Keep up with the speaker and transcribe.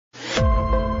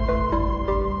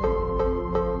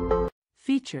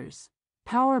Features: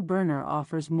 Power burner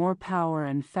offers more power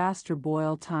and faster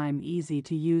boil time. Easy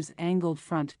to use. Angled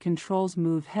front controls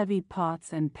move heavy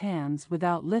pots and pans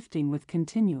without lifting with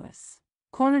continuous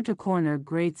corner-to-corner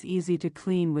grates. Easy to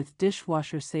clean with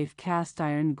dishwasher-safe. Cast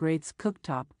iron grates.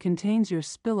 Cooktop contains your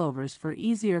spillovers for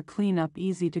easier cleanup.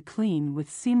 Easy to clean with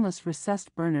seamless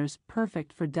recessed burners.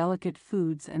 Perfect for delicate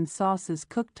foods and sauces.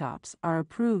 Cooktops are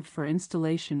approved for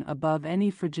installation above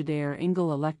any Frigidaire.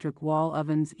 Ingle electric wall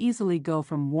ovens easily go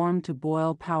from warm to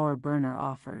boil. Power burner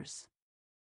offers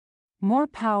more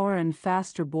power and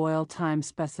faster boil time.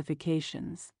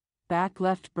 Specifications: back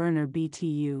left burner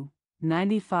BTU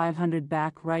 9500,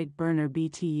 back right burner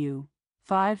BTU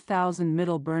 5000,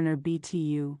 middle burner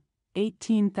BTU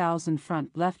 18,000,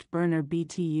 front left burner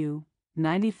BTU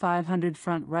 9500,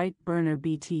 front right burner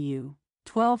BTU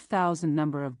 12,000.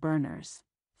 Number of burners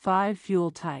 5. Fuel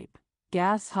type: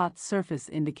 gas. Hot surface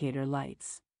indicator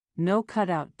lights. No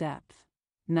cutout depth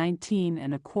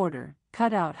 19¼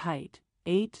 cutout height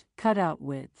 8, cutout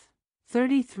width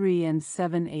 33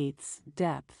 7/8,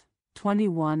 depth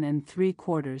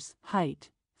 21¾ height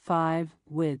 5,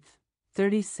 width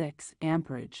 36,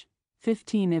 amperage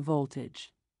 15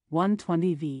 voltage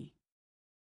 120 V.